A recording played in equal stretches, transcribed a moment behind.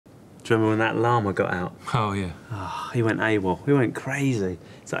Do you remember when that llama got out? Oh, yeah. Oh, he went AWOL. He went crazy.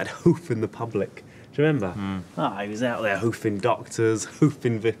 He started hoofing the public. Do you remember? He was out there hoofing doctors,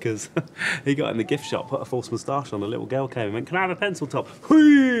 hoofing vicars. He got in the gift shop, put a false moustache on, a little girl came and went, "Can I have a pencil top?"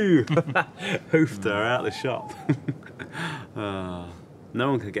 Whoo! Hoofed her out the shop. No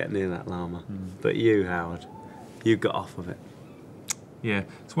one could get near that llama. But you, Howard, you got off of it. Yeah,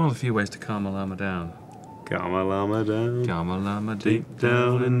 it's one of the few ways to calm a llama down. Calm a llama down. Calm a llama deep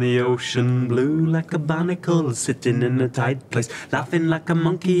Down in the ocean blue, like a barnacle, sitting in a tight place, laughing like a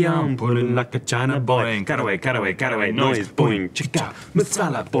monkey arm, pulling like a China boy. Cutaway, cutaway, cutaway, noise, boing, chicka,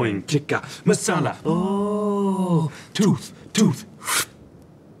 masala, boing, chicka, masala. Oh, tooth, tooth.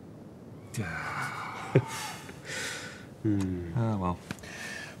 Ah, well.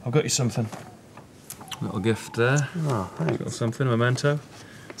 I've got you something. Little gift there. Oh, thanks. Got something, a memento.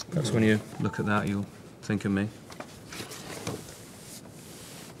 Perhaps when you look at that, you'll think of me.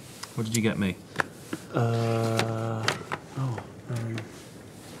 What did you get me? Oh,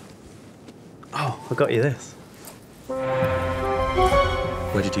 I got you this.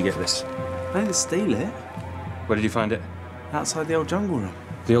 Where did you get this? I didn't steal it. Where did you find it? Outside the old jungle room.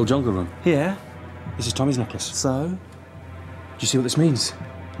 The old jungle room. Yeah. This is Tommy's necklace. So? Do you see what this means?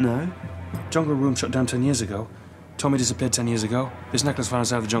 No. Jungle room shut down 10 years ago. Tommy disappeared 10 years ago. This necklace found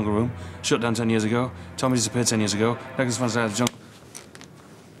outside the jungle room. Shut down 10 years ago. Tommy disappeared 10 years ago. Necklace found outside the jungle...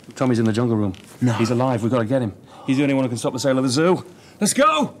 Tommy's in the jungle room. No. He's alive. We've got to get him. He's the only one who can stop the sale of the zoo. Let's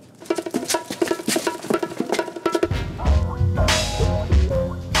go!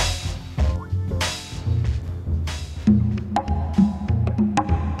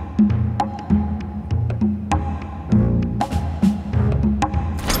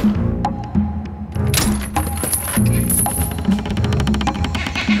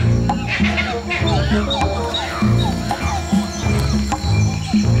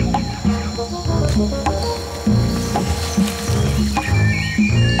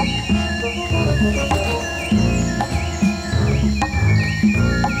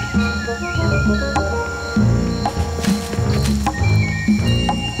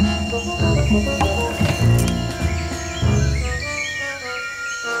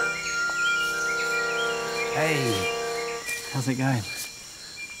 How's it going?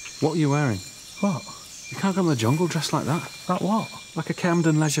 What are you wearing? What? You can't go in the jungle dressed like that. Like what? Like a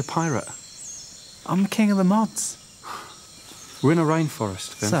Camden leisure pirate. I'm king of the mods. We're in a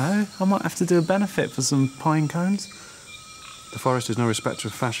rainforest, Vin. So, I might have to do a benefit for some pine cones. The forest is no respecter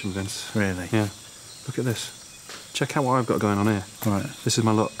of fashion, Vince. Really? Yeah. Look at this. Check out what I've got going on here. Right. This is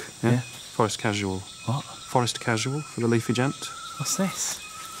my look. Yeah? Yeah. Forest casual. What? Forest casual for the leafy gent. What's this?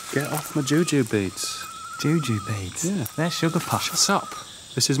 Get off my juju beads. Juju beads? Yeah. They're sugar puffs. Shut up.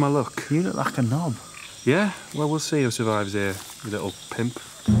 This is my look. You look like a knob. Yeah? Well, we'll see who survives here, you little pimp.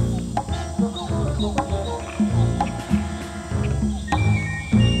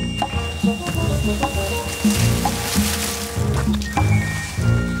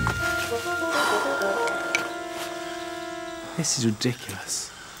 This is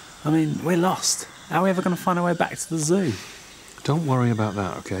ridiculous. I mean, we're lost. How are we ever going to find our way back to the zoo? Don't worry about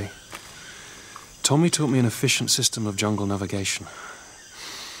that, okay? Tommy taught me an efficient system of jungle navigation.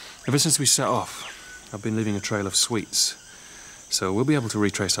 Ever since we set off, I've been leaving a trail of sweets. So we'll be able to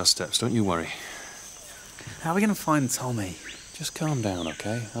retrace our steps, don't you worry. How are we going to find Tommy? Just calm down,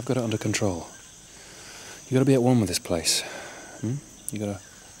 okay? I've got it under control. You gotta be at one with this place. You gotta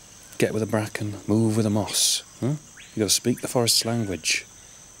get with the bracken, move with the moss. You gotta speak the forest's language.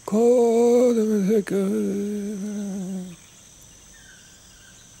 I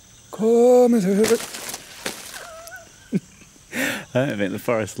don't think the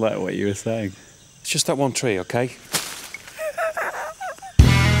forest liked what you were saying. It's just that one tree, okay?